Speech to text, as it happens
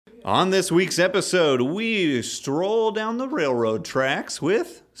On this week's episode, we stroll down the railroad tracks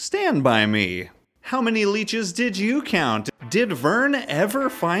with Stand By Me. How many leeches did you count? Did Vern ever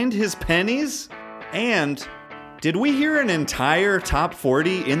find his pennies? And did we hear an entire top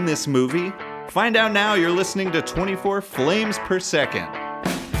 40 in this movie? Find out now. You're listening to 24 Flames Per Second.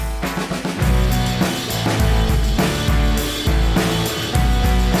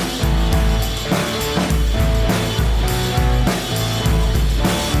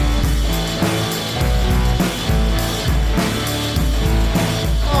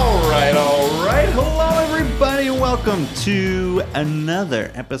 Welcome to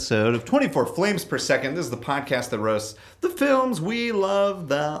another episode of 24 Flames Per Second. This is the podcast that roasts the films we love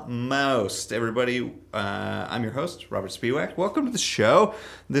the most. Everybody, I'm your host, Robert Spiewak. Welcome to the show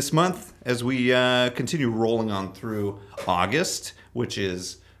this month as we continue rolling on through August, which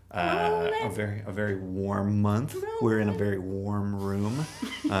is a very warm month. We're in a very warm room.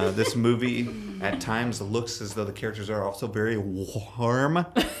 This movie at times looks as though the characters are also very warm.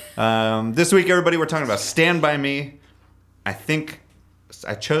 This week, everybody, we're talking about Stand By Me. I think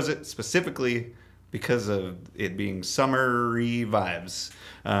I chose it specifically because of it being summery vibes.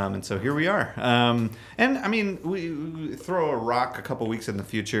 And so here we are. And I mean, we throw a rock a couple weeks in the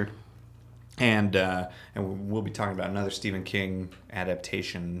future. And we'll be talking about another Stephen King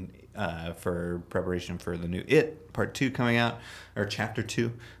adaptation for preparation for the new It Part 2 coming out, or Chapter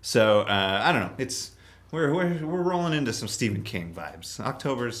 2. So I don't know. We're rolling into some Stephen King vibes.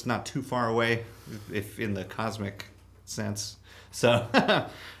 October's not too far away, if in the cosmic sense. So,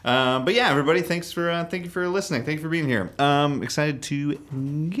 but yeah, everybody, thank you for listening. Thank you for being here. Excited to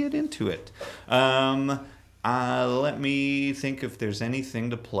get into it. Let me think if there's anything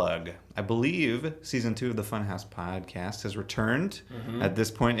to plug. I believe season 2 of the Funhouse podcast has returned at this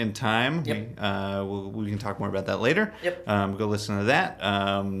point in time. Yep. We can talk more about that later. Yep. Go listen to that.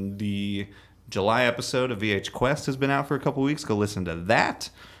 The July episode of VH Quest has been out for a couple weeks. Go listen to that.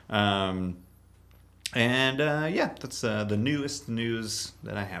 Yeah, that's the newest news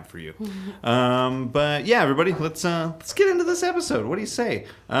that I have for you. But yeah, everybody, let's get into this episode. What do you say?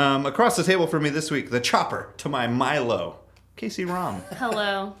 Across the table for me this week, the chopper to my Milo, Casey Rom.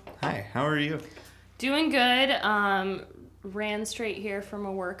 Hello. Hi, how are you? Doing good. Ran straight here from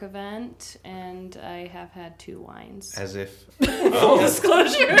a work event, and I have had 2 wines. As if... Full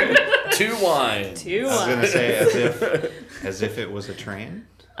disclosure. 2 wines. 2 wines. I was going to say as if it was a train.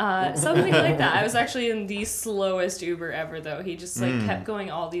 Something like that. I was actually in the slowest Uber ever, though. He just kept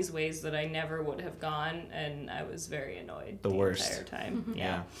going all these ways that I never would have gone, and I was very annoyed the worst entire time. Mm-hmm.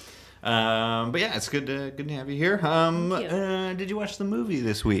 Yeah. But yeah, it's good to have you here. Thank you. Did you watch the movie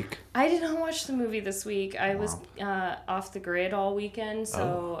this week? I did not watch the movie this week. I was off the grid all weekend,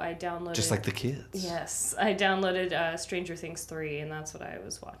 so I downloaded... Just like the kids. Yes. I downloaded Stranger Things 3, and that's what I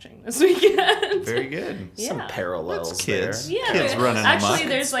was watching this weekend. Very good. Yeah. Some parallels That's kids. there. Yeah. Kids running Actually, amok.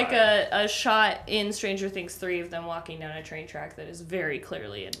 there's like a shot in Stranger Things 3 of them walking down a train track that is very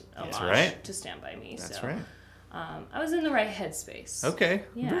clearly an homage to Stand By Me. That's right. I was in the right headspace. Okay,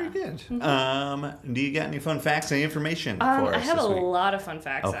 Yeah. very good. Do you got any fun facts, any information for us I have this a week? lot of fun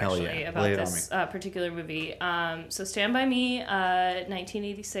facts, actually, about this particular movie. So Stand By Me,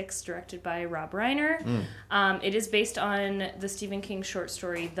 1986, directed by Rob Reiner. It is based on the Stephen King short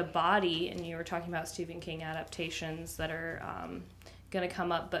story, The Body, and you were talking about Stephen King adaptations that are... going to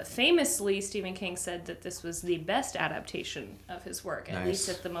come up, but famously Stephen King said that this was the best adaptation of his work, at least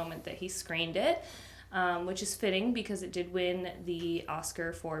at the moment that he screened it. Which is fitting because it did win the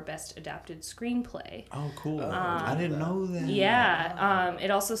Oscar for Best Adapted Screenplay. Oh, cool. I didn't know that. Yeah.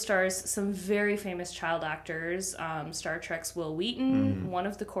 It also stars some very famous child actors. Star Trek's Will Wheaton, one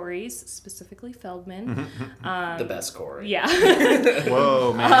of the Coreys, specifically Feldman. The best Corey. Yeah.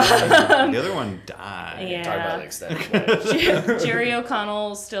 Whoa, man. The other one died. Yeah. Talk about extended. Jerry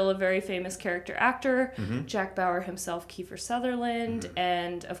O'Connell, still a very famous character actor. Jack Bauer himself, Kiefer Sutherland.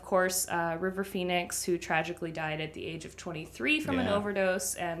 And, of course, River Phoenix, who tragically died at the age of 23 from an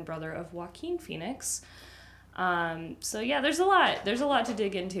overdose, and brother of Joaquin Phoenix. So yeah, there's a lot to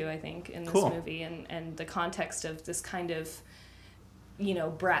dig into, I think, in this movie, and the context of this kind of,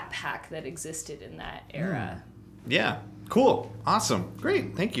 brat pack that existed in that era. Yeah, cool, awesome,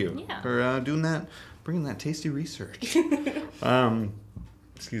 great, thank you for doing that, bringing that tasty research.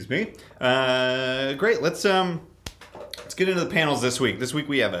 Excuse me. Great, let's get into the panels this week. This week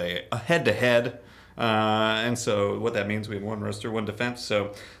we have a head-to-head. And so what that means, we have one roaster, one defense.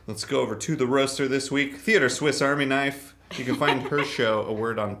 So let's go over to the roaster this week. Theater Swiss Army Knife. You can find her show, A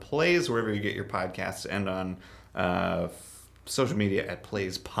Word on Plays, wherever you get your podcasts, and on social media at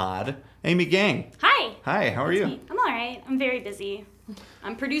Plays Pod. Amy Gang. Hi. Hi, how are you? Me. I'm all right. I'm very busy.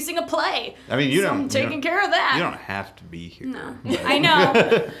 I'm producing a play. I mean, you so don't. I'm taking care of that. You don't have to be here. No, I know,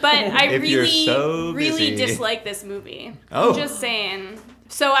 but I If you're so really busy. dislike this movie. Oh. I'm just saying.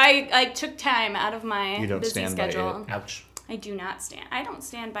 So I took time out of my You don't busy stand by schedule. it. Ouch. I do not stand. I don't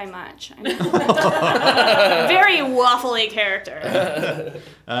stand by much. I'm a very waffly character.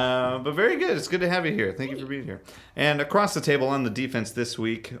 But very good. It's good to have you here. Thank you for being here. And across the table on the defense this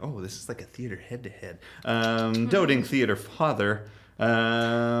week, this is like a theater head-to-head. Doting theater father.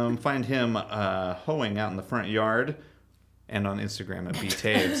 Find him hoeing out in the front yard and on Instagram at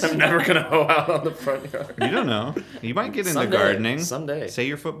btaves. I'm never gonna hoe out on the front yard. You don't know. You might get into Someday. gardening. Someday. Say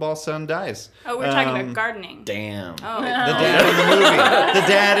your football son dies. Oh, we're talking about gardening. Damn. Oh, The dad in the movie. The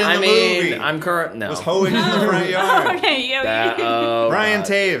dad in the movie. I'm current. No. was hoeing in the front yard. okay. Yeah. Brian God.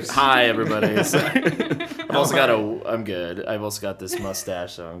 Taves. Hi, everybody. I've also got I'm good. I've also got this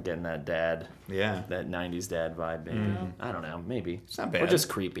mustache, so I'm getting that dad, Yeah. that '90s dad vibe. Maybe I don't know. Maybe It's not bad. Or just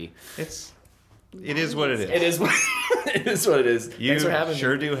creepy. It is what it is. It is what it is. What it is. You Thanks for having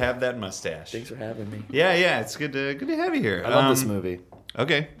sure me. do have that mustache. Thanks for having me. Yeah, it's good to have you here. I love this movie.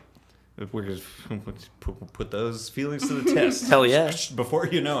 Okay. We're going to put those feelings to the test. Hell yeah. Before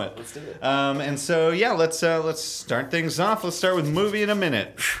you know it. Let's do it. And so, let's start things off. Let's start with movie in a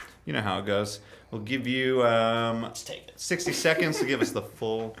minute. You know how it goes. We'll give you Let's take it. 60 seconds to give us the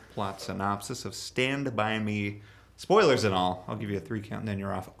full plot synopsis of Stand By Me. Spoilers and all. I'll give you a 3 count and then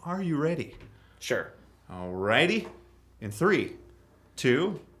you're off. Are you ready? Sure. Alrighty. In 3,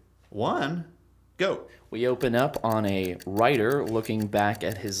 2, 1, go. We open up on a writer looking back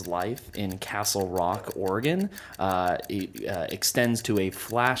at his life in Castle Rock, Oregon. It extends to a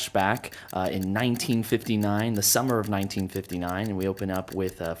flashback in 1959, the summer of 1959, and we open up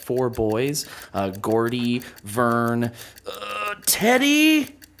with 4 boys, Gordy, Vern,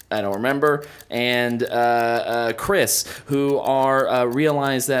 Teddy, I don't remember, and Chris, who are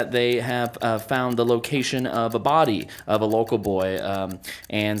realize that they have found the location of a body of a local boy,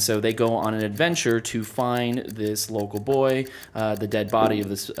 and so they go on an adventure to find this local boy, the dead body of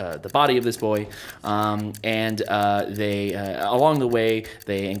this, the body of this boy, and they along the way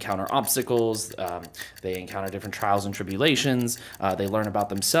they encounter obstacles, they encounter different trials and tribulations, they learn about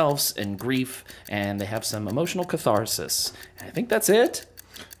themselves and grief, and they have some emotional catharsis. And I think that's it.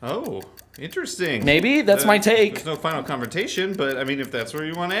 Oh, interesting. Maybe that's my take. There's no final confrontation, but I mean, if that's where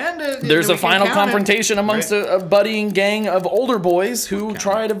you want to end it, There's then a we can final count it. confrontation amongst Right. a buddying gang of older boys who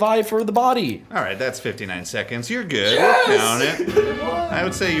try to vie for the body. All right, that's 59 seconds. You're good. We'll count it. I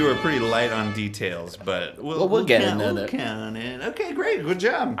would say you were pretty light on details, but we'll get count, into we'll it. count it. Okay, great. Good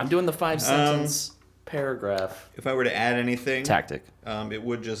job. I'm doing the 5-sentence paragraph If I were to add anything, tactic. it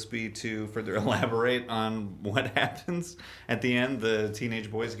would just be to further elaborate on what happens at the end. The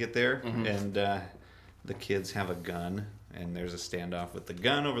teenage boys get there, and the kids have a gun, and there's a standoff with the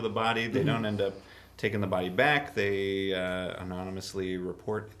gun over the body. They don't end up taking the body back. They anonymously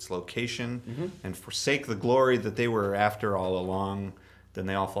report its location and forsake the glory that they were after all along. Then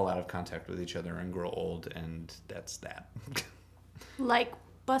they all fall out of contact with each other and grow old, and that's that. Like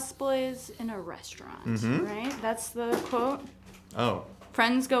busboys in a restaurant, right? That's the quote. Oh,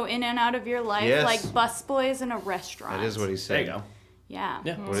 Friends go in and out of your life Yes. like busboys in a restaurant. that is what he said. There you go. Yeah.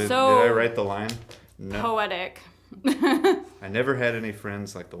 Yeah. What did So I write the line? No. poetic. I never had any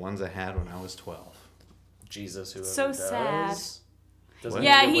friends like the ones I had when I was 12. Jesus, whoever So does. sad. Doesn't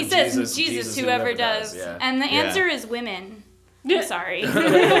Yeah, it? he When says Jesus, whoever does. Yeah. And the Yeah. answer is women. Sorry.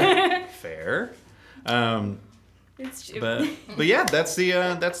 Fair. It's But yeah, that's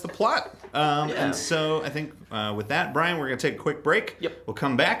the plot. And so I think with that, Brian, we're gonna take a quick break. Yep. We'll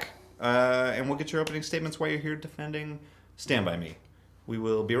come back and we'll get your opening statements while you're here defending Stand By Me. We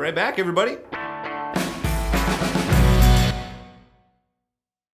will be right back, everybody.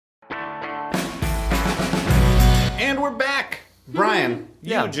 And we're back. Brian,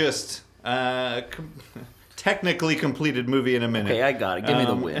 Yeah. you just technically completed movie in a minute. Okay, I got it. Give me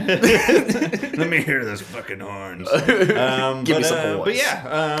the win. Let me hear those fucking horns. Give me some But voice.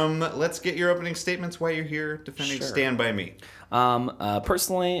 yeah, let's get your opening statements while you're here defending Sure. Stand By Me.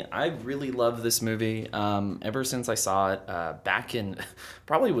 Personally, I really love this movie. Ever since I saw it back in,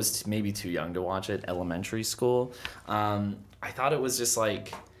 probably was maybe too young to watch it, elementary school. I thought it was just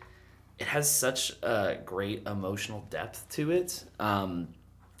like, it has such a great emotional depth to it.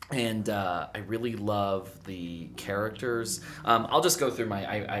 And I really love the characters. I'll just go through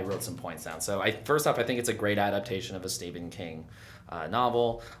I wrote some points down. So first off, I think it's a great adaptation of a Stephen King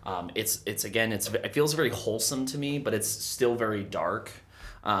novel. It feels very wholesome to me, but it's still very dark.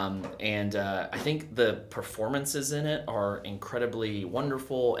 And I think the performances in it are incredibly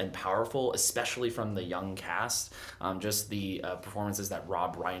wonderful and powerful, especially from the young cast. Just the performances that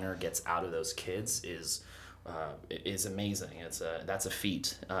Rob Reiner gets out of those kids is amazing. That's a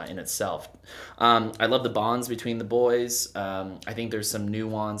feat in itself. I love the bonds between the boys. I think there's some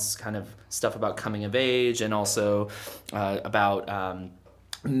nuance kind of stuff about coming of age, and also about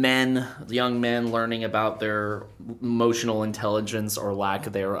young men learning about their emotional intelligence or lack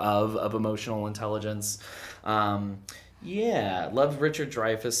thereof of emotional intelligence. Love Richard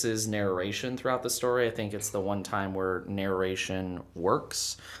Dreyfuss's narration throughout the story. I think it's the one time where narration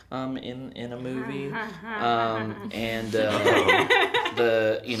works in a movie.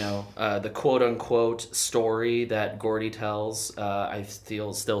 The quote unquote story that Gordy tells, I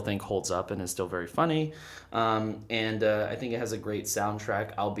still think holds up and is still very funny. I think it has a great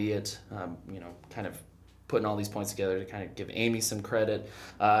soundtrack, albeit kind of putting all these points together to kind of give Amy some credit.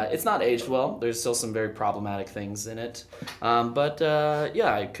 It's not aged well. There's still some very problematic things in it. I'm going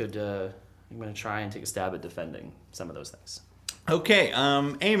to try and take a stab at defending some of those things. Okay,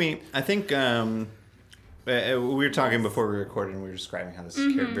 Amy, I think we were talking before we recorded, and we were describing how this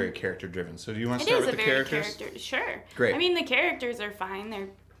is very character-driven. So do you want to start with the characters? Sure. Great. I mean, the characters are fine. They're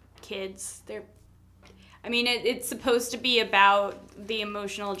kids. It's supposed to be about the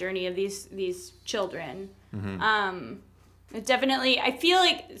emotional journey of these children. Definitely, I feel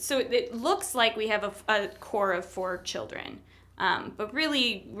like, so it looks like we have a core of 4 children, but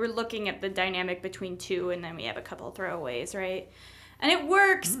really we're looking at the dynamic between 2, and then we have a couple of throwaways, right? And it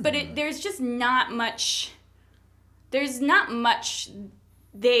works, but there's just not much. There's not much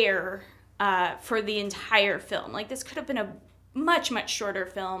there for the entire film. Like, this could have been a much shorter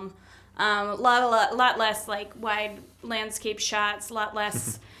film. A lot less like wide landscape shots, a lot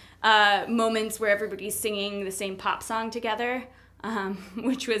less moments where everybody's singing the same pop song together,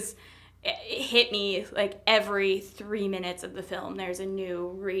 which it hit me like every 3 minutes of the film. There's a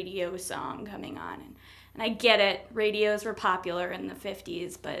new radio song coming on, and I get it. Radios were popular in the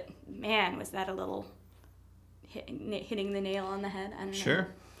 50s, but man, was that a little hitting the nail on the head. I don't know. Sure.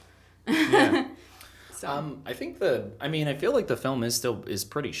 Yeah. I feel like the film is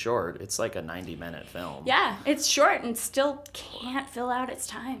pretty short. It's like a 90-minute film. Yeah, it's short and still can't fill out its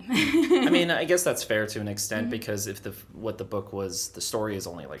time. I guess that's fair to an extent, because if what the book was, the story is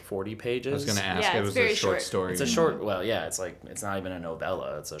only like 40 pages. I was going to ask. It was a short story. It's a short. Well, yeah, it's not even a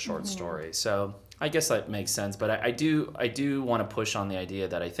novella. It's a short story. So I guess that makes sense. But I do want to push on the idea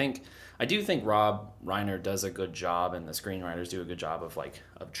that I do think Rob Reiner does a good job, and the screenwriters do a good job of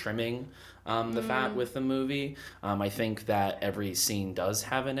trimming the fat with the movie. I think that every scene does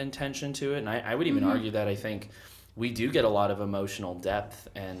have an intention to it, and I would even argue that I think we do get a lot of emotional depth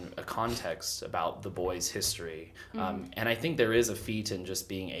and a context about the boy's history. And I think there is a feat in just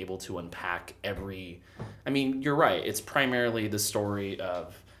being able to unpack you're right, it's primarily the story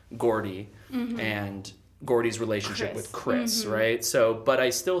of Gordy and Gordy's relationship with Chris, right? So, but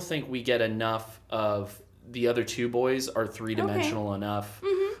I still think we get enough of the other 2 boys are 3-dimensional enough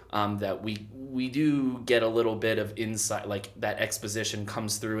that we do get a little bit of insight, like that exposition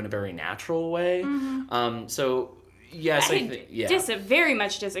comes through in a very natural way. So, yes, I very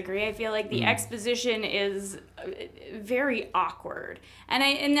much disagree. I feel like the exposition is very awkward, and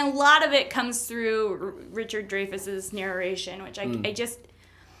a lot of it comes through Richard Dreyfuss's narration, which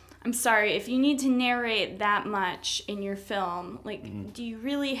I'm sorry, if you need to narrate that much in your film, do you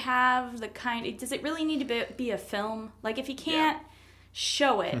really have does it really need to be a film? Like, if you can't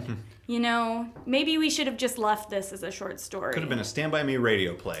show it, maybe we should have just left this as a short story. Could have been a Stand By Me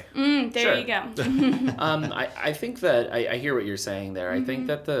radio play. There you go. I think that I hear what you're saying there. I think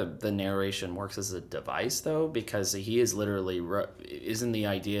that the narration works as a device, though, because he is literally isn't the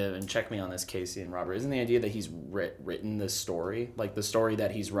idea, and check me on this, Casey and Robert, isn't the idea that he's written this story, like the story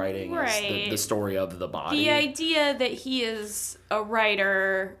that he's writing is the story of the body. The idea that he is a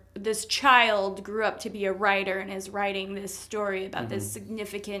writer, this child grew up to be a writer and is writing this story about this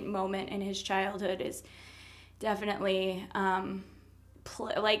significant moment in his childhood is definitely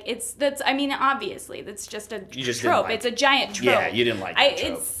obviously that's just a trope. It's a giant trope. Yeah, you didn't like that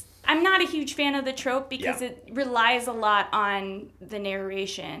trope. I'm not a huge fan of the trope because it relies a lot on the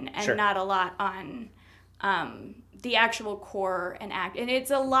narration and not a lot on the actual core and act. And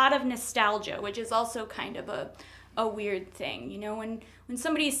it's a lot of nostalgia, which is also kind of a weird thing. When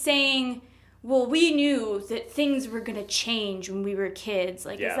somebody's saying, well, we knew that things were going to change when we were kids.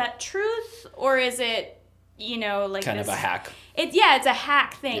 Is that truth? Or is it, you know, like kind of a hack. It's a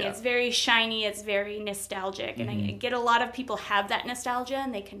hack thing. Yeah. It's very shiny. It's very nostalgic, and I get a lot of people have that nostalgia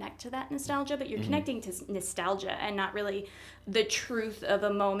and they connect to that nostalgia. But you're connecting to nostalgia and not really the truth of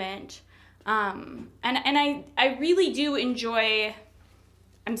a moment. And I really do enjoy.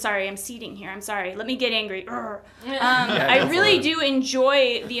 I'm sorry, I'm seeding here. I'm sorry. Let me get angry. I really do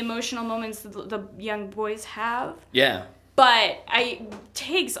enjoy the emotional moments the young boys have. Yeah. But it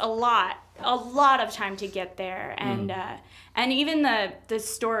takes a lot of time to get there, and even the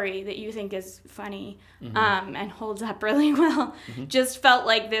story that you think is funny and holds up really well just felt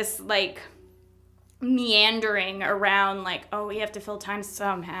like this like meandering around, like, oh, we have to fill time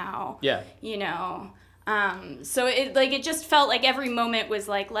somehow. Yeah. You know. So it just felt like every moment was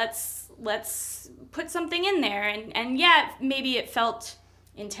like, let's put something in there, and yeah, maybe it felt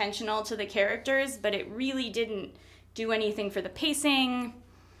intentional to the characters, but it really didn't do anything for the pacing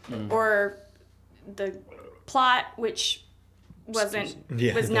or the plot, which was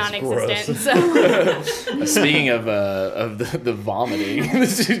non-existent. So Speaking of the vomiting,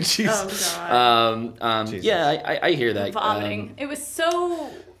 jeez. Oh God. Yeah, I hear that. vomiting. It was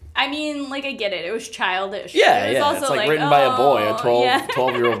so. I mean, like, I get it. It was childish. Yeah, it was yeah. also It's like written by a boy, a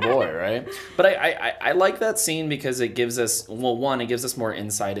 12-year-old boy, right? But I like that scene because it gives us, well, one, it gives us more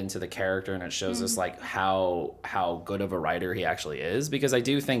insight into the character, and it shows us like how good of a writer he actually is. Because I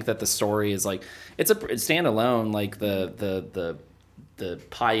do think that the story is like, it's standalone, like the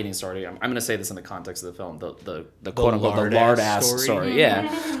pie eating story. I'm going to say this in the context of the film. The quote unquote the lard-ass story.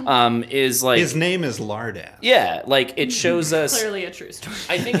 Yeah, is like his name is Lardass. Yeah, like it shows us Clearly a true story.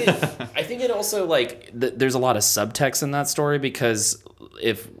 I think it also like there's a lot of subtext in that story, because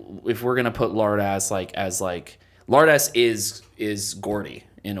if we're gonna put Lardass as Lardass is Gordy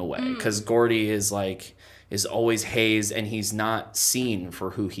in a way, because Gordy is always hazed, and he's not seen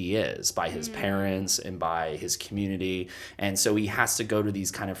for who he is by his parents and by his community, and so he has to go to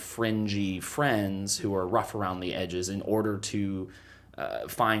these kind of fringy friends who are rough around the edges in order to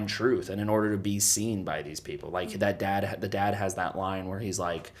find truth and in order to be seen by these people. Like the dad has that line where he's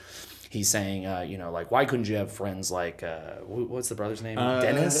saying, like, why couldn't you have friends like, what's the brother's name?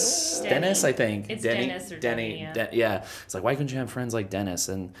 Dennis? Denny. Dennis, I think. It's Denny, Dennis or Denny. Denny, Yeah. It's like, why couldn't you have friends like Dennis?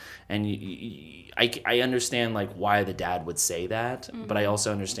 And I understand like why the dad would say that, but I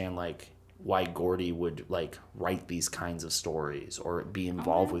also understand like why Gordy would like write these kinds of stories or be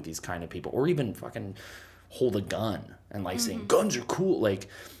involved with these kind of people, or even fucking hold a gun and like saying guns are cool. Like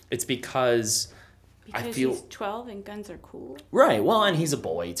it's because I feel he's 12 and guns are cool. Right. Well, and he's a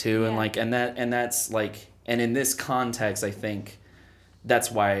boy too, and Yeah. like that's like, and in this context, I think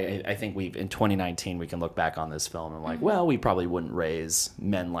that's why I think in 2019 we can look back on this film and like, well, we probably wouldn't raise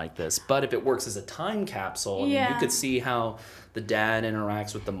men like this, but if it works as a time capsule, I mean, you could see how the dad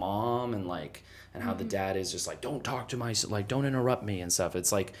interacts with the mom and like, and how the dad is just like, don't talk to my, like, don't interrupt me and stuff.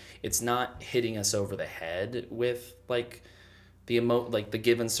 It's like, it's not hitting us over the head with like the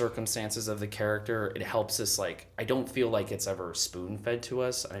given circumstances of the character. It helps us, like, I don't feel like it's ever spoon fed to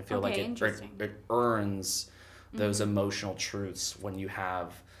us. I feel like it earns those emotional truths when you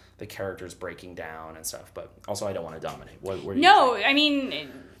have the characters breaking down and stuff. But also, I don't want to dominate. What do you think? I mean,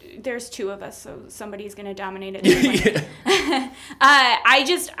 there's two of us, so somebody's gonna dominate it.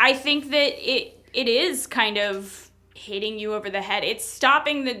 I think that it is kind of hitting you over the head. It's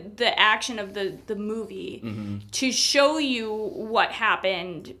stopping the action of the movie to show you what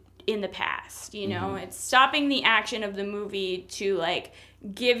happened in the past. You know, it's stopping the action of the movie to like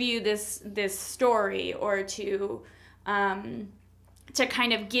give you this story, or to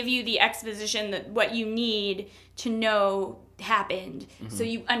kind of give you the exposition that what you need to know happened, so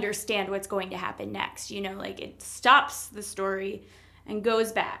you understand what's going to happen next. You know, like it stops the story and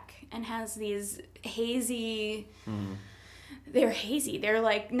goes back and has these hazy they're hazy, they're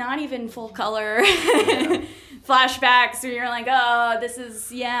like not even full color flashbacks where you're like, oh, this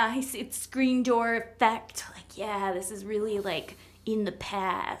is it's screen door effect, like, yeah, this is really like in the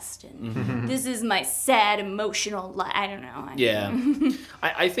past, and this is my sad emotional life. I don't know.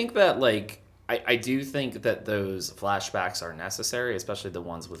 I think that like I do think that those flashbacks are necessary, especially the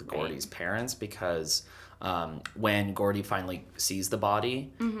ones with Gordy's parents, because when Gordy finally sees the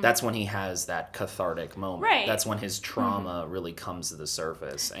body, that's when he has that cathartic moment. Right. That's when his trauma really comes to the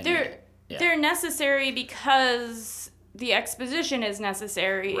surface. And they're necessary because the exposition is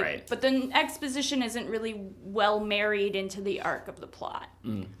necessary, right? But the exposition isn't really well married into the arc of the plot.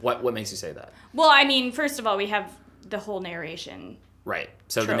 What makes you say that? Well, I mean, first of all, we have the whole narration. Right.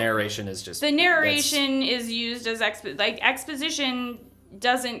 So trope. The narration is just... The narration is used as... exposition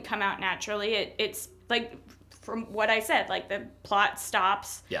doesn't come out naturally. It's, like, from what I said, like, the plot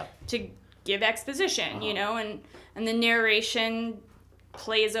stops to give exposition, you know, and the narration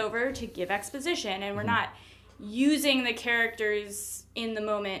plays over to give exposition, and we're not using the characters in the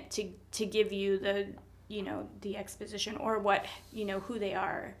moment to give you the, you know, the exposition or what, you know, who they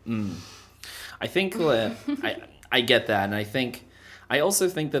are. I think I get that, and I also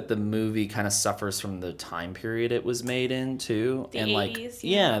think that the movie kind of suffers from the time period it was made in too, The and 80s, like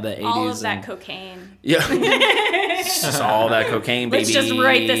the 80s, all of that and, cocaine. yeah, just all that cocaine, baby. Let's just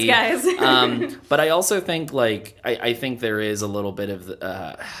write this, guys. But I also think like I think there is a little bit of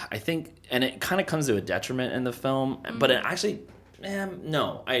I think, and it kind of comes to a detriment in the film, but it actually.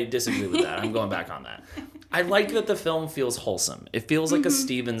 No, I disagree with that. I'm going back on that. I like that the film feels wholesome. It feels like a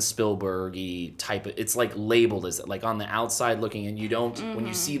Steven Spielberg-y type of, it's like labeled as like on the outside looking, and you don't, when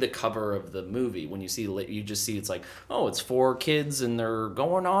you see the cover of the movie, when you see, you just see it's like, oh, it's 4 kids and they're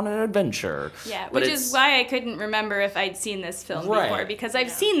going on an adventure. Yeah, but which is why I couldn't remember if I'd seen this film before, because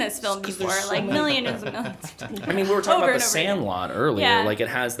I've seen this film before, like millions and millions of times. I mean, we were talking about The Over Sandlot earlier. Yeah. Like it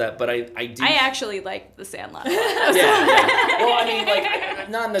has that, but I do. I actually liked The Sandlot. Yeah. Well, I mean, like,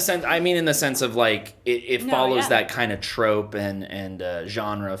 not in the sense. I mean, in the sense of like it follows that kind of trope and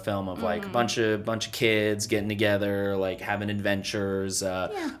genre film of like a bunch of kids getting together, like having adventures,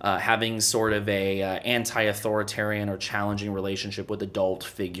 having sort of a anti-authoritarian or challenging relationship with adult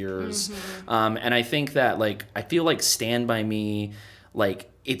figures, and I think that like I feel like Stand By Me,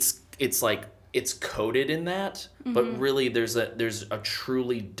 like it's like. It's coded in that, but really there's a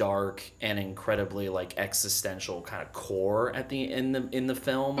truly dark and incredibly like existential kind of core at the in the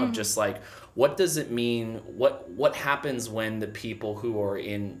film of just like, what does it mean? What happens when the people who are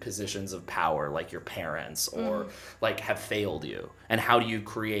in positions of power, like your parents, or like have failed you, and how do you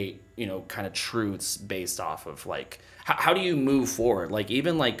create, you know, kind of truths based off of like how do you move forward? Like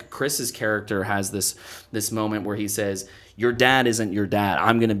even like Chris's character has this moment where he says, "Your dad isn't your dad.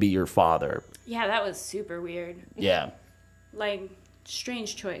 I'm gonna be your father." Yeah, that was super weird. Yeah. Like,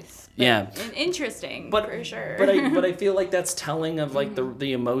 strange choice. Yeah. And interesting, for sure. But I feel like that's telling of like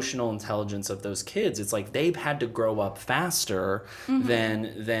the emotional intelligence of those kids. It's like they've had to grow up faster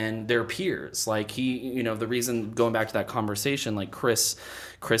than their peers. Like you know, the reason, going back to that conversation, like Chris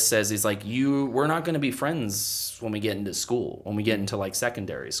says, he's like, we're not going to be friends when we get into school, when we get into like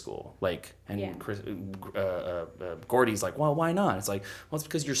secondary school. Like, and Chris, Gordy's like, well, why not? It's like, well, it's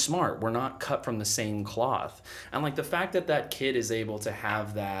because you're smart. We're not cut from the same cloth. And like the fact that kid is able to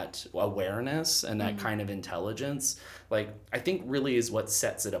have that awareness and that kind of intelligence, like I think really is what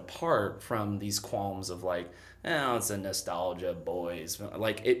sets it apart from these qualms of like, oh, it's a nostalgia, boys.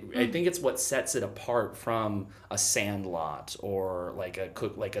 Like I think it's what sets it apart from a Sandlot or like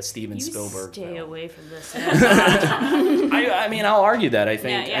a Steven Spielberg. Stay film. away from this. I mean, I'll argue that. I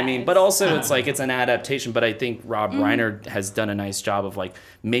think. Yeah, I mean, but also it's like it's an adaptation. But I think Rob Reiner has done a nice job of like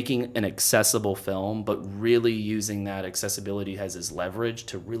making an accessible film, but really using that accessibility as his leverage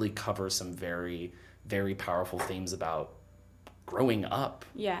to really cover some very, very powerful themes about growing up.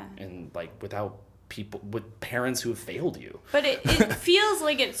 Yeah. And like with parents who have failed you. But it feels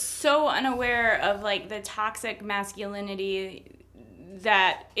like it's so unaware of like the toxic masculinity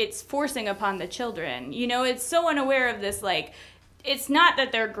that it's forcing upon the children. You know, it's so unaware of this, like, it's not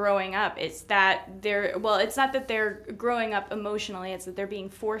that they're growing up, it's that it's not that they're growing up emotionally, it's that they're being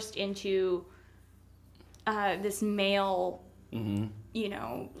forced into this male, you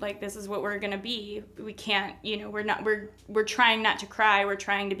know, like, this is what we're gonna be. We can't, you know, we're trying not to cry, we're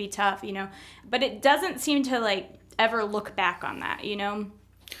trying to be tough, you know. But it doesn't seem to, like, ever look back on that, you know?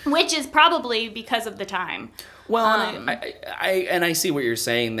 Which is probably because of the time. Well, and I see what you're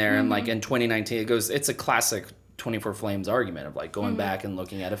saying there, and like in 2019, it's a classic 24 Flames argument of like going back and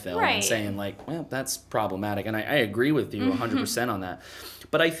looking at a film and saying like, well, that's problematic, and I agree with you 100% on that.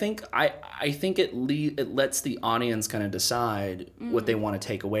 But I think it lets the audience kind of decide what they want to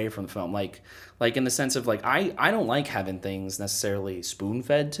take away from the film, like in the sense of like I don't like having things necessarily spoon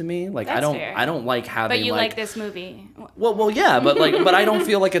fed to me. Like That's fair. I don't like having. But you like this movie. Well, yeah, but I don't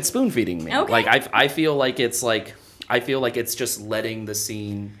feel like it's spoon feeding me. Okay. Like I feel like it's just letting the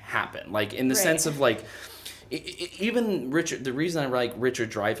scene happen. Like in the sense of like. Even Richard, the reason I like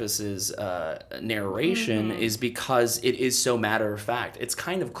Richard Dreyfuss's narration is because it is so matter of fact. It's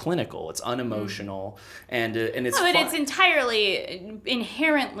kind of clinical. It's unemotional, and it's. Oh, and it's entirely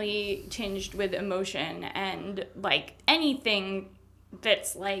inherently tinged with emotion, and like anything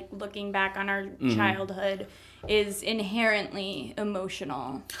that's like looking back on our childhood is inherently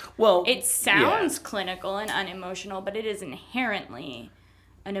emotional. Well, it sounds clinical and unemotional, but it is inherently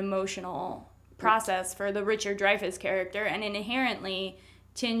an emotional process for the Richard Dreyfuss character, and inherently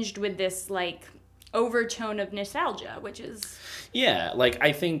tinged with this like overtone of nostalgia, which is Yeah, like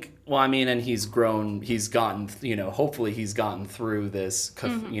I think. Well, I mean, and he's grown. He's gotten. Hopefully, he's gotten through this.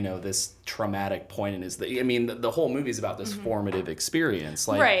 This traumatic point in his. I mean, the whole movie is about this formative experience.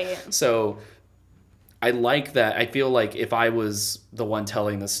 Like, right. So, I like that. I feel like if I was the one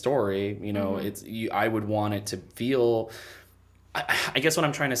telling the story, I would want it to feel. I guess what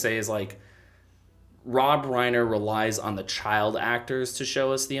I'm trying to say is like. Rob Reiner relies on the child actors to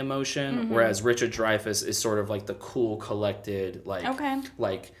show us the emotion, whereas Richard Dreyfuss is sort of like the cool, collected, like,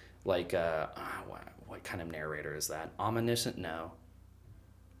 what kind of narrator is that? Omniscient? No.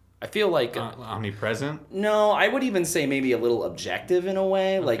 I feel like omnipresent. No, I would even say maybe a little objective in a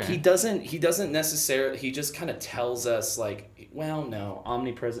way. Like Okay. he doesn't necessarily. He just kind of tells us like, well, no,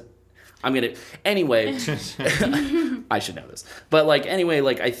 omnipresent. Anyway, I should know this. But like, anyway,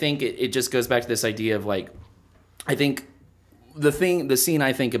 like I think it just goes back to this idea of like, I think the scene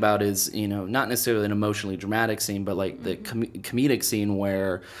I think about is, not necessarily an emotionally dramatic scene, but like the comedic scene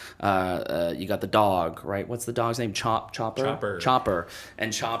where you got the dog, right? What's the dog's name? Chopper.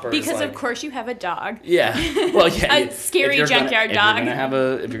 And Chopper because is like, of course you have a dog. Yeah. Well, yeah. A scary junkyard dog.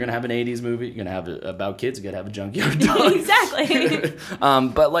 If you're gonna have an 80s movie, you're gonna have about kids, you gotta have a junkyard dog. Exactly.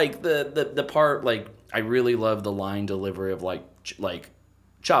 But like the part, like I really love the line delivery of like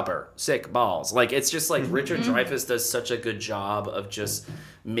Chopper, sick balls. Like it's just like Richard Dreyfuss does such a good job of just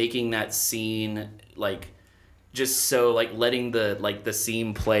making that scene like just so like letting the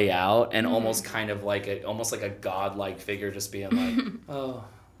scene play out and almost kind of like a godlike figure just being like, oh,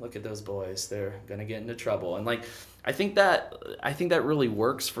 look at those boys, they're gonna get into trouble. And like I think that really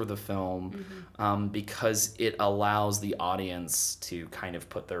works for the film because it allows the audience to kind of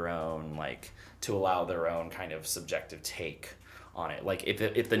put their own to allow their own kind of subjective take on it. Like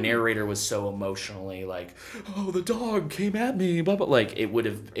if the narrator was so emotionally like, oh, the dog came at me, blah blah, like it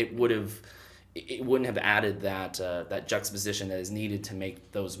wouldn't have added that juxtaposition that is needed to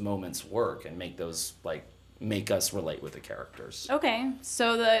make those moments work and make those make us relate with the characters. Okay,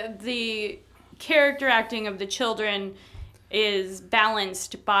 so the character acting of the children is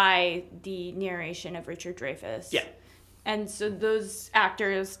balanced by the narration of Richard Dreyfuss. Yeah. And so those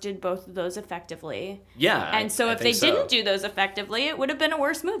actors did both of those effectively. Yeah. And so I if they think didn't do those effectively, it would have been a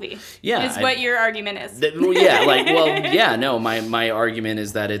worse movie. Yeah. Is what your argument is. My argument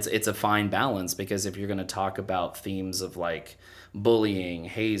is that it's a fine balance, because if you're going to talk about themes of like bullying,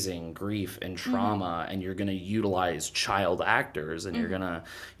 hazing, grief, and trauma, and you're going to utilize child actors, and you're going to,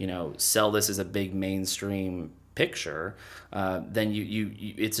 sell this as a big mainstream picture, then you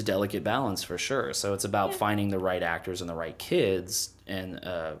it's a delicate balance for sure. So it's about finding the right actors and the right kids and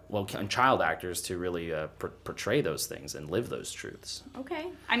child actors to really portray those things and live those truths. Okay.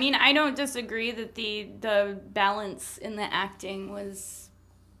 I mean, I don't disagree that the balance in the acting was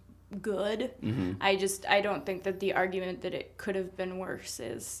good. I don't think that the argument that it could have been worse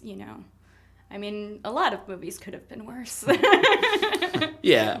is, I mean, a lot of movies could have been worse.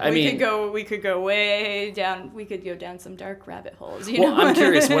 Yeah, we could go way down. We could go down some dark rabbit holes. I'm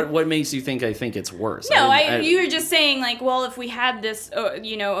curious. What makes you think I think it's worse? No, you were just saying if we had this,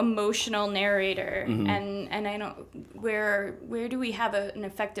 emotional narrator, and I don't. Where do we have an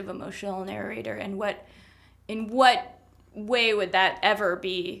effective emotional narrator, and in what way would that ever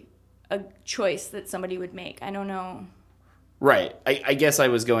be a choice that somebody would make? I don't know. Right. I guess I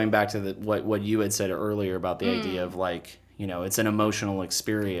was going back to what you had said earlier about the idea of it's an emotional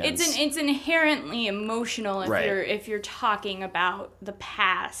experience. It's inherently emotional if you're talking about the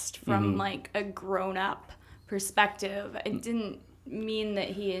past from a grown up perspective. It didn't mean that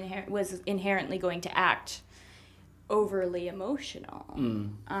he was inherently going to act overly emotional.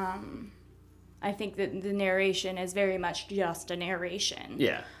 I think that the narration is very much just a narration.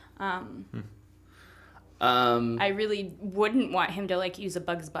 Yeah. I really wouldn't want him to use a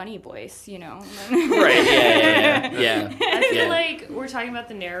Bugs Bunny voice, Right. Yeah. I feel like we're talking about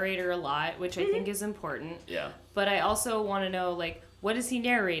the narrator a lot, which I think is important. Yeah. But I also want to know, what is he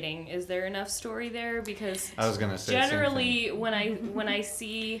narrating? Is there enough story there? Because I was gonna say generally when I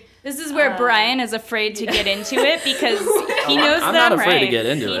see this is where Brian is afraid to get into it because he knows I'm that not afraid right. to get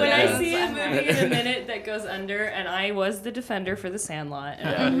into it. when Yeah. I see a movie in a minute that goes under, and I was the defender for The Sandlot,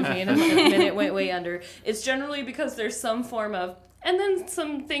 and a movie in a minute went way under, it's generally because there's some form of, and then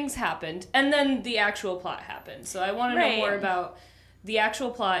some things happened, and then the actual plot happened. So I want to know more about the actual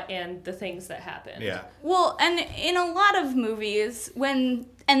plot and the things that happened. Yeah. Well, and in a lot of movies, and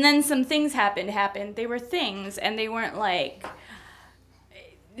then some things happened, they were things, and they weren't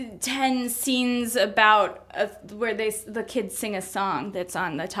 10 scenes about where the kids sing a song that's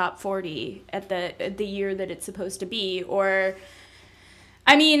on the top 40 at the year that it's supposed to be, or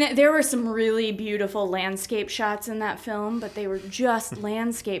I mean, there were some really beautiful landscape shots in that film, but they were just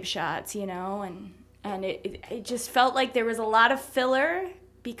landscape shots, you know, and it just felt like there was a lot of filler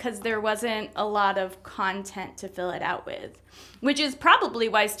because there wasn't a lot of content to fill it out with, which is probably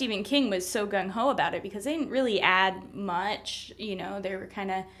why Stephen King was so gung-ho about it, because they didn't really add much, you know, they were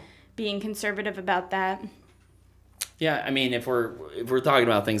kind of being conservative about that. Yeah, I mean, if we're talking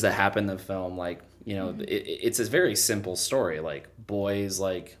about things that happen in the film, like, you know, it's a very simple story. Like, boys,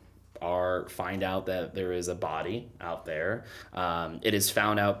 like, find out that there is a body out there. It is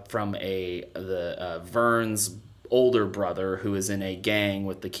found out from Vern's older brother, who is in a gang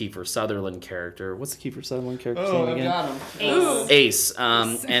with the Kiefer Sutherland character. What's the Kiefer Sutherland character's name again? Got him. Ace.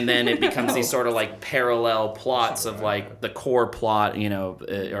 And then it becomes these sort of like parallel plots of like the core plot, you know,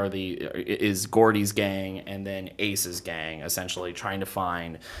 is Gordy's gang and then Ace's gang, essentially trying to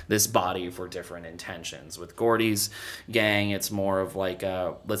find this body for different intentions. With Gordy's gang, it's more of like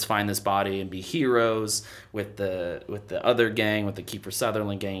let's find this body and be heroes. With the other gang, with the Kiefer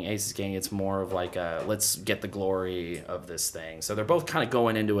Sutherland gang, Ace's gang, it's more of like let's get the glory of this thing. So they're both kind of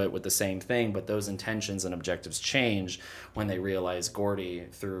going into it with the same thing, but those intentions and objectives change when they realize Gordy,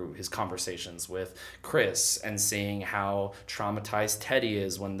 through his conversations with Chris and seeing how traumatized Teddy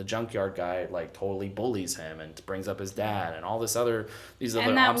is when the junkyard guy like totally bullies him and brings up his dad and all these other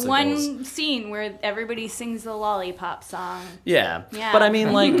and that obstacles. One scene where everybody sings the Lollipop song. Yeah. But I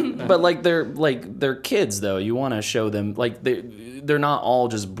mean, like, they're kids though. You want to show them like they're not all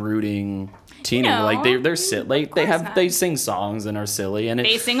just brooding teenagers. No, like they're silly. They sing songs and are silly, and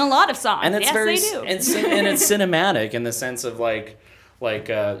they sing a lot of songs. And it's they do. And it's cinematic in the sense of like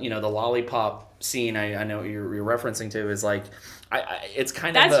you know, the lollipop scene. I know you're referencing to is like. It's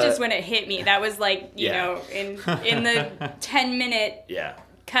kind of that's just when it hit me. That was like, you know, in the 10-minute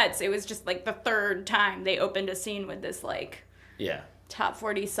cuts, it was just like the third time they opened a scene with this like top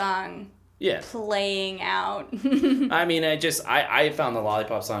 40 song playing out. I mean, I found the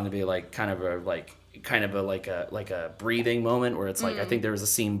lollipop song to be like kind of a breathing moment where it's like I think there was a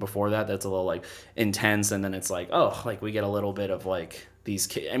scene before that's a little like intense, and then it's like, oh, like we get a little bit of like these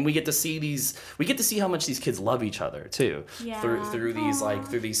kids, and we get to see how much these kids love each other too, through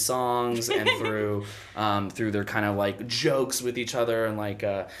these songs and through their kind of like jokes with each other, and like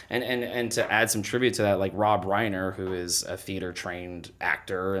and to add some tribute to that, like Rob Reiner, who is a theater trained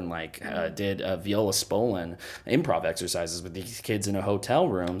actor and like did Viola Spolin improv exercises with these kids in a hotel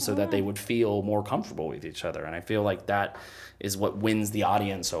room so that they would feel more comfortable with each other, and I feel like that is what wins the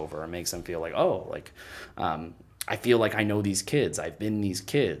audience over and makes them feel like, oh, like I feel like I know these kids. I've been these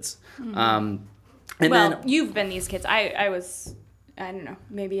kids. You've been these kids. I don't know.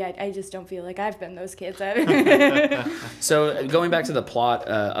 Maybe I just don't feel like I've been those kids. So going back to the plot,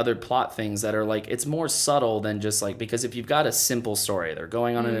 other plot things that are like, it's more subtle than just like, because if you've got a simple story, they're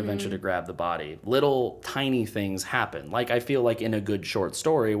going on an adventure to grab the body, little tiny things happen. Like I feel like in a good short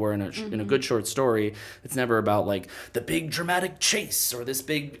story, where in a good short story, it's never about like the big dramatic chase or this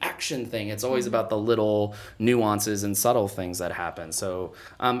big action thing. It's always about the little nuances and subtle things that happen. So,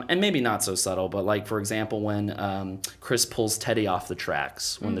 and maybe not so subtle, but like, for example, when Chris pulls Teddy off the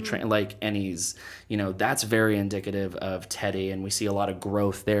tracks when the train, like, and he's, you know, that's very indicative of Teddy, and we see a lot of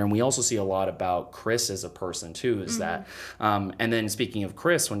growth there, and we also see a lot about Chris as a person too, is that and then speaking of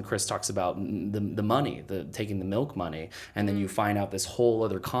Chris, when Chris talks about the money, taking the milk money, and then you find out this whole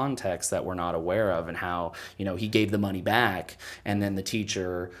other context that we're not aware of, and how, you know, he gave the money back, and then the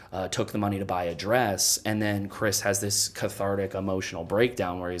teacher took the money to buy a dress, and then Chris has this cathartic emotional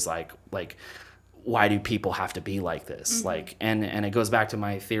breakdown where he's like why do people have to be like this? Like, and it goes back to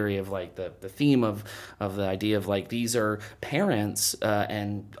my theory of like the theme of the idea of like, these are parents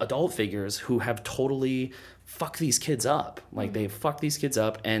and adult figures who have totally fucked these kids up. Like they've fucked these kids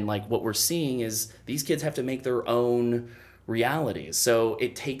up. And like what we're seeing is these kids have to make their own realities. So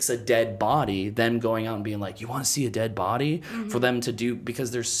it takes a dead body, them going out and being like, you want to see a dead body? For them to do, because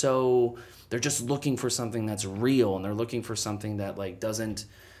they're just looking for something that's real, and they're looking for something that like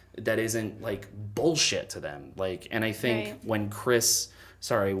that isn't like bullshit to them. Like, and I think when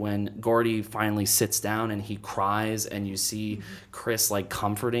Gordy finally sits down and he cries, and you see Chris like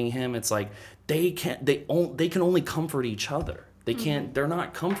comforting him, it's like they can only comfort each other. They can't, they're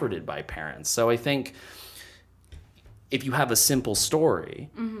not comforted by parents. So I think if you have a simple story,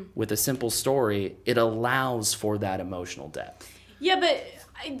 with a simple story, it allows for that emotional depth. Yeah, but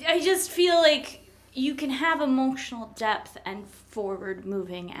I just feel like you can have emotional depth and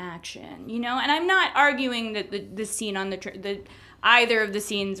forward-moving action, you know? And I'm not arguing that the scene on either of the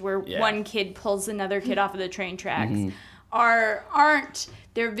scenes where one kid pulls another kid off of the train tracks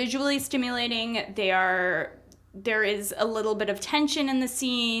they're visually stimulating. They are there is a little bit of tension in the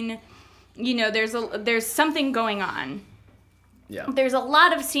scene. You know, there's something going on. Yeah. There's a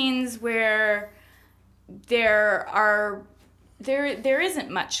lot of scenes where there isn't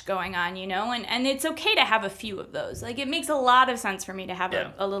much going on, you know, and it's okay to have a few of those. Like, it makes a lot of sense for me to have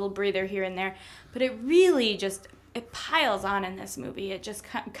a little breather here and there, but it really just, it piles on in this movie. It just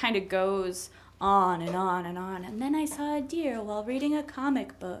kind of goes on and on and on. And then I saw a deer while reading a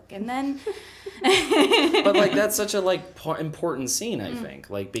comic book, and then But like, that's such a like important scene, I think,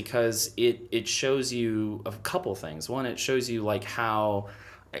 like, because it shows you a couple things. One, it shows you like how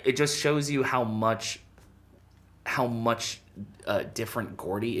it just shows you how much different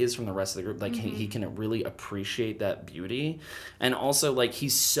Gordy is from the rest of the group. Like, he can really appreciate that beauty, and also like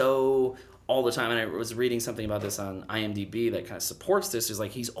he's so all the time. And I was reading something about this on IMDb that kind of supports this. Is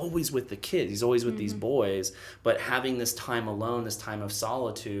like, he's always with the kids, he's always with these boys, but having this time alone, this time of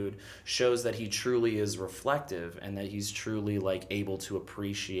solitude, shows that he truly is reflective, and that he's truly like able to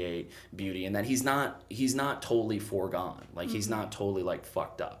appreciate beauty, and that he's not totally foregone. Like, he's not totally like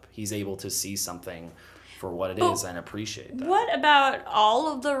fucked up. He's able to see something for what it is and appreciate that. What about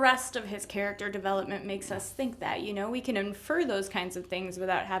all of the rest of his character development makes us think that? You know, we can infer those kinds of things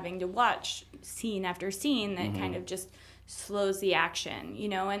without having to watch scene after scene that kind of just slows the action, you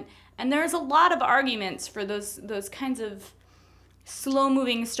know, and there's a lot of arguments for those kinds of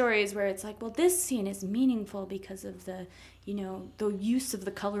slow-moving stories where it's like, well, this scene is meaningful because of the, you know, the use of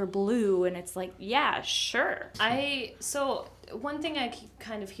the color blue, and it's like, yeah, sure. So one thing I keep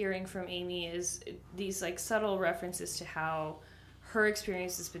kind of hearing from Amy is these like subtle references to how her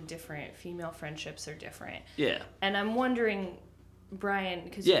experience has been different. Female friendships are different. Yeah. And I'm wondering, Brian,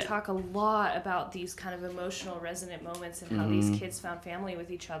 because you talk a lot about these kind of emotional resonant moments and how these kids found family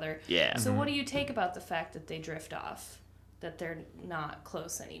with each other. Yeah. So what do you take about the fact that they drift off, that they're not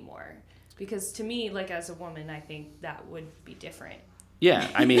close anymore? Because to me, like, as a woman, I think that would be different. Yeah,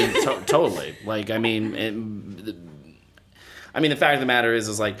 I mean, totally. Like, I mean, the fact of the matter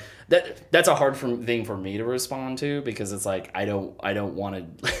is like that's a hard thing for me to respond to, because it's like I don't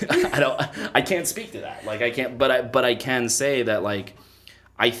want to I can't speak to that. Like, I can't, but I can say that, like,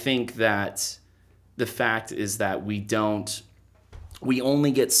 I think that the fact is that we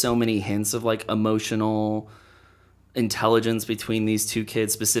only get so many hints of like emotional intelligence between these two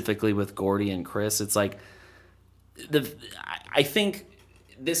kids, specifically with Gordy and Chris. It's like I think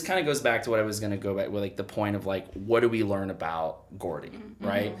this kind of goes back to what I was going to go back with, like, the point of like, what do we learn about Gordy,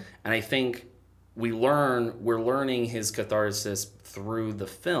 right? And I think we're learning his catharsis through the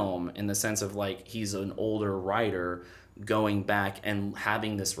film, in the sense of like, he's an older writer going back and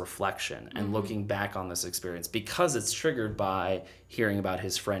having this reflection and looking back on this experience, because it's triggered by hearing about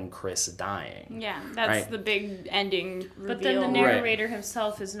his friend Chris dying. Yeah, that's the big ending reveal. But then the narrator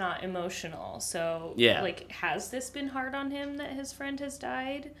himself is not emotional. So, like, has this been hard on him that his friend has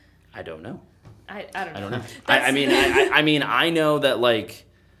died? I don't know. I don't know. I don't know. I mean, I know that, like,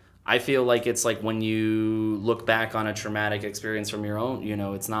 I feel like it's like when you look back on a traumatic experience from your own, you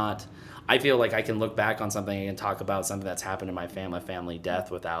know, it's not... I feel like I can look back on something and talk about something that's happened in my family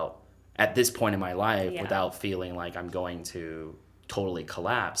death without, at this point in my life, without feeling like I'm going to totally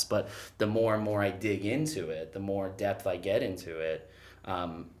collapse. But the more and more I dig into it, the more depth I get into it,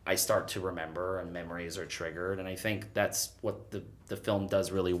 I start to remember, and memories are triggered. And I think that's what the film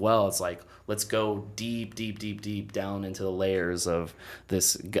does really well. It's like, let's go deep, deep, deep, deep down into the layers of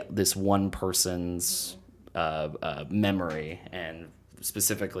this one person's memory, and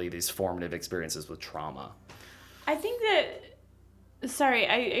specifically these formative experiences with trauma. I think that, sorry,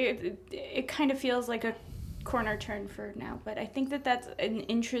 it kind of feels like a corner turn for now, but I think that that's an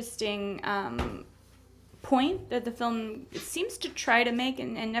interesting point that the film seems to try to make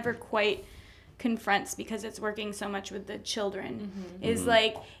and never quite confronts, because it's working so much with the children, is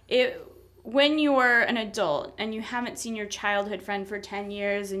like, when you're an adult and you haven't seen your childhood friend for 10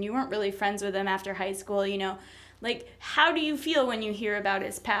 years and you weren't really friends with them after high school, you know, like, how do you feel when you hear about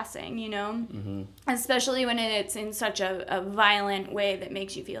his passing, you know? Especially when it's in such a violent way that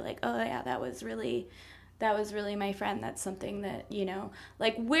makes you feel like, oh yeah, that was really my friend. That's something that, you know,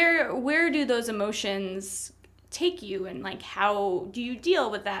 like, where do those emotions take you, and like, how do you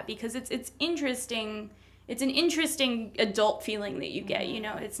deal with that? Because it's interesting. It's an interesting adult feeling that you get, you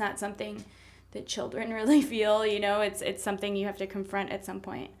know. It's not something that children really feel, you know. It's something you have to confront at some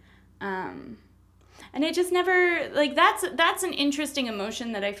point. And it just never, like, that's an interesting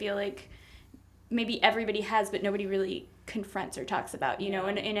emotion that I feel like maybe everybody has, but nobody really confronts or talks about, you know,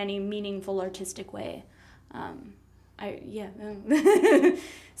 in any meaningful artistic way.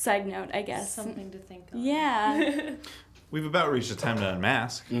 Side note, I guess. Something to think of. Yeah. we've about reached the time to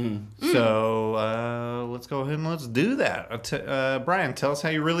unmask. So let's go ahead and let's do that. Brian, tell us how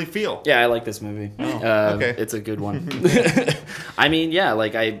you really feel. Yeah, I like this movie. Okay. It's a good one. I mean, yeah,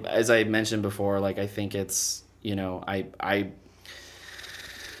 like as I mentioned before, like I think it's, you know, I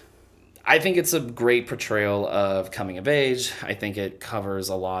think it's a great portrayal of coming of age. I think it covers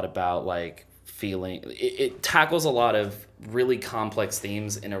a lot about like feeling. It tackles a lot of really complex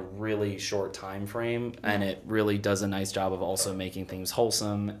themes in a really short time frame, and it really does a nice job of also making things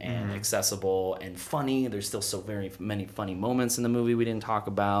wholesome and accessible and funny. There's still so very many funny moments in the movie we didn't talk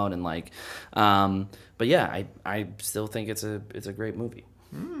about, and like, but yeah, I still think it's a great movie.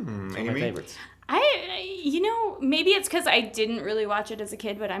 One of my favorites. Maybe it's because I didn't really watch it as a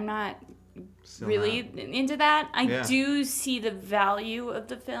kid, but I'm not really into that. I do see the value of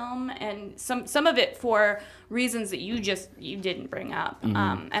the film, and some of it for reasons that you didn't bring up.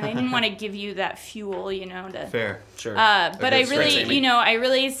 And I didn't want to give you that fuel, to Fair. Sure. but I really, I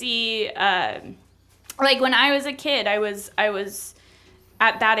really see, like when I was a kid, I was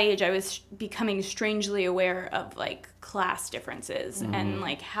at that age, I was becoming strangely aware of like class differences and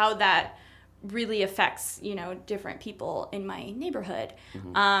like how that really affects, different people in my neighborhood.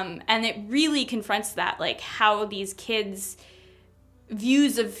 And it really confronts that, like how these kids'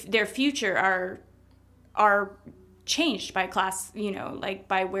 views of their future are changed by class, like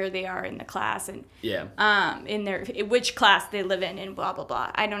by where they are in the class and in which class they live in and blah, blah,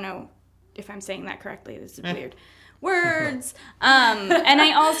 blah. I don't know if I'm saying that correctly. This is weird. Words. And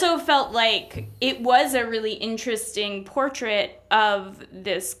I also felt like it was a really interesting portrait of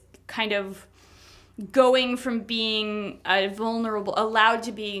this kind of going from being allowed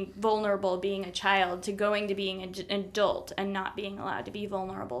to be vulnerable, being a child, to going to being an adult and not being allowed to be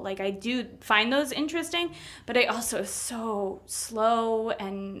vulnerable. Like, I do find those interesting, but I also so slow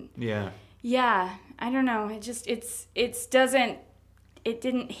and I don't know. It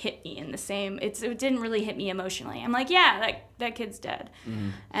didn't hit me in the same. It didn't really hit me emotionally. I'm like, that kid's dead,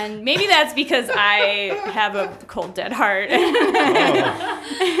 and maybe that's because I have a cold, dead heart. Just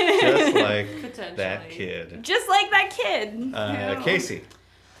like that kid. Just like that kid. Casey.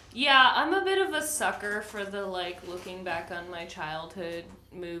 Yeah, I'm a bit of a sucker for the like looking back on my childhood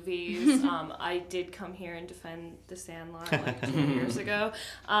movies. I did come here and defend The Sandlot like 2 years ago.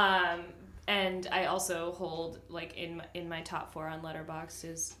 And I also hold, like, in my top 4 on Letterboxd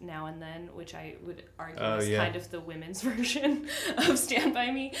is Now and Then, which I would argue is kind of the women's version of Stand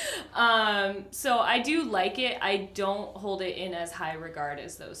By Me. So I do like it. I don't hold it in as high regard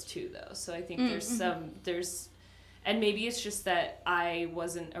as those two, though. So I think there's and maybe it's just that I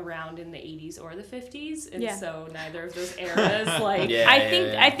wasn't around in the 80s or the 50s, and so neither of those eras. Like,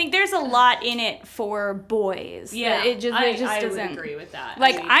 I think there's a lot in it for boys. Yeah, it just I doesn't. would agree with that.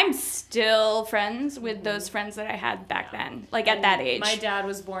 Like, I'm still friends with those friends that I had back then, like at that age. My dad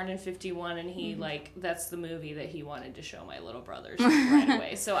was born in 51, and he that's the movie that he wanted to show my little brothers right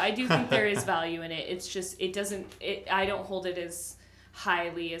away. So I do think there is value in it. It's just I don't hold it as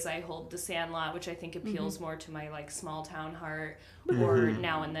highly as I hold The Sandlot, which I think appeals more to my like small town heart, or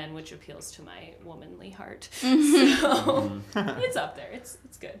Now and Then, which appeals to my womanly heart. So it's up there. It's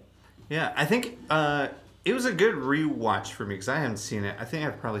good. Yeah, I think it was a good rewatch for me because I haven't seen it. I think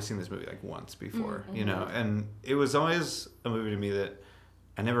I've probably seen this movie like once before, and it was always a movie to me that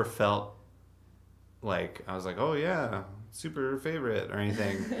I never felt like I was like, oh yeah, super favorite or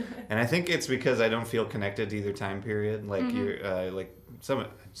anything. And I think it's because I don't feel connected to either time period. Like you're like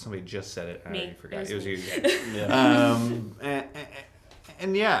somebody just said it. I already forgot. It was you.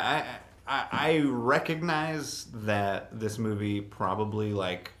 I recognize that this movie probably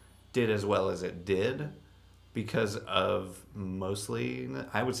like did as well as it did because of mostly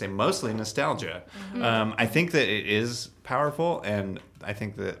nostalgia. I think that it is powerful, and I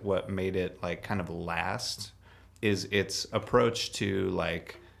think that what made it like kind of last is its approach to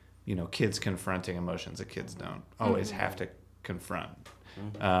like, kids confronting emotions that kids don't always have to confront.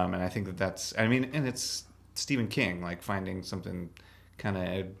 And I think that's, and it's Stephen King, like finding something kind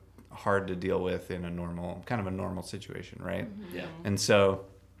of hard to deal with in a normal situation, right? Yeah. And so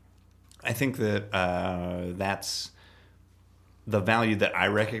I think that that's the value that I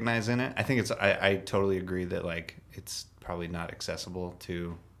recognize in it. I think I totally agree that like it's probably not accessible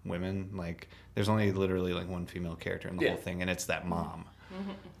to women. Like there's only literally like one female character in the whole thing, and it's that mom.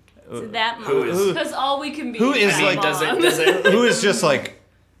 So that mom. Because all we can be who is that like mom. who is just like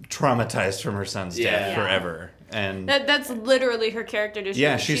traumatized from her son's death forever. And that's literally her character.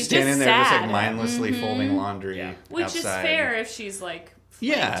 She's standing there just like mindlessly folding laundry which outside. is fair if she's like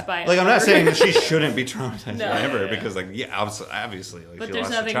by like I'm not saying that she shouldn't be traumatized forever because like obviously like but she there's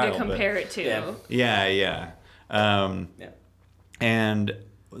lost nothing a child, to compare it to. Yeah. Yeah. And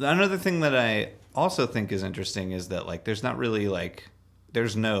another thing that I also think is interesting is that like there's not really like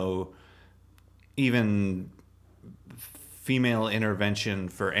there's no even female intervention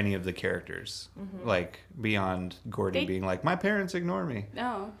for any of the characters, like beyond Gordy being like, my parents ignore me.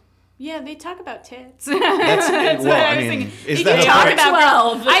 No. Yeah, they talk about tits. That's what well, I I was mean, thinking. is They that do talk okay? about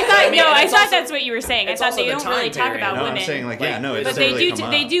 12. I thought I mean, I it's thought also- that's what you were saying. I it's thought also they the don't time really talk period. about No, women. I'm saying like yeah, no, it But doesn't they really do. come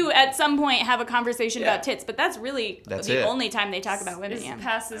They up. do at some point have a conversation Yeah. about tits, but that's really That's the it. only time they talk about women. This Yeah.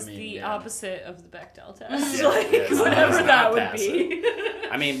 passes I mean, the yeah. opposite of the Bechdel test. Yeah, like, yeah, it's not- whatever it's that not would be.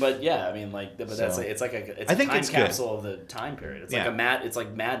 I mean, but yeah, I mean, like, but that's So, like, it's like a, it's I a think time it's good. capsule of the time period. It's Yeah. like it's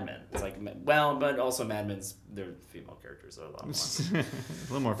like Mad Men. It's like, well, but also Mad Men's their female characters are a lot more. a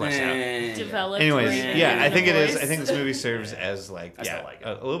little more fleshed out. Developed. Anyways, brain yeah, and I think a it is. voice. I think this movie serves as like I still like it.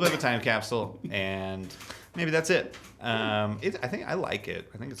 a little bit of a time capsule, and maybe that's it. I think I like it.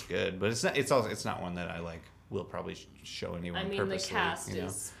 I think it's good, but it's not. It's also it's not one that I like. Will probably show anyone. I mean, the purposely, cast you know?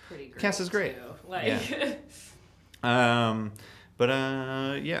 is pretty great. Cast is great. Too. Like, Yeah. But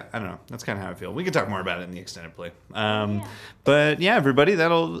yeah, I don't know. That's kind of how I feel. We could talk more about it in the extended play. But yeah, everybody,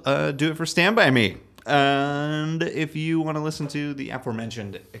 that'll do it for Stand By Me. And if you want to listen to the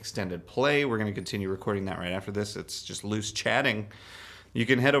aforementioned extended play, we're going to continue recording that right after this. It's just loose chatting. You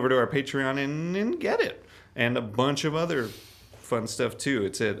can head over to our Patreon and get it. And a bunch of other fun stuff too.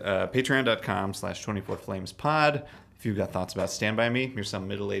 It's at patreon.com/24flamespod. If you've got thoughts about Stand By Me, you're some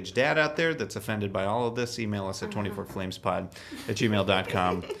middle-aged dad out there that's offended by all of this, email us at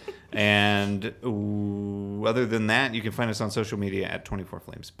 24flamespod@gmail.com. And other than that, you can find us on social media at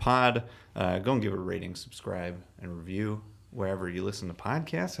 24flamespod. Go and give it a rating, subscribe, and review wherever you listen to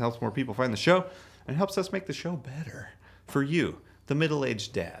podcasts. It helps more people find the show and helps us make the show better for you, the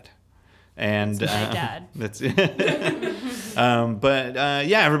middle-aged dad. And my dad. That's it. But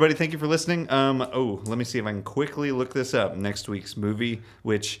yeah, everybody, thank you for listening. Let me see if I can quickly look this up. Next week's movie,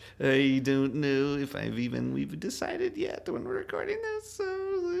 which I don't know if we've decided yet when we're recording this.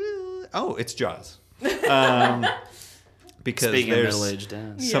 It's Jaws. Because Speaking of there's middle-aged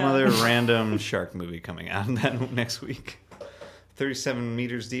dads. some Yeah. other random shark movie coming out that next week. 37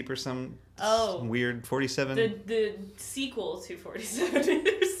 meters deep or some weird 47. the sequel to 47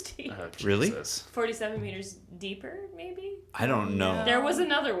 meters deep. Oh, Really? Jesus. 47 meters deeper, maybe? I don't know. There was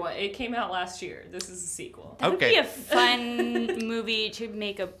another one. It came out last year. This is a sequel. That would Okay. be a fun movie to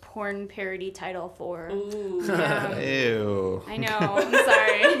make a porn parody title for. Ooh. Yeah. Ew. I know. I'm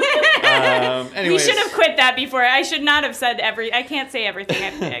sorry. Anyways. We should have quit that before. I should not have said I can't say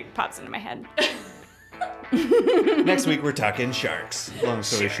everything that pops into my head. Next week we're talking sharks. Long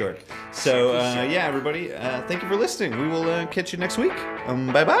story short. So yeah, everybody, thank you for listening. We will catch you next week.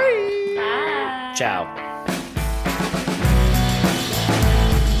 Bye bye. Bye. Ciao.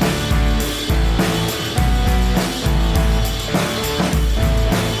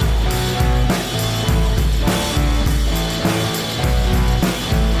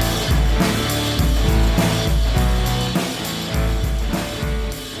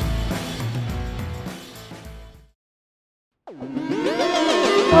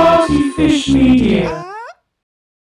 Party Fish Media.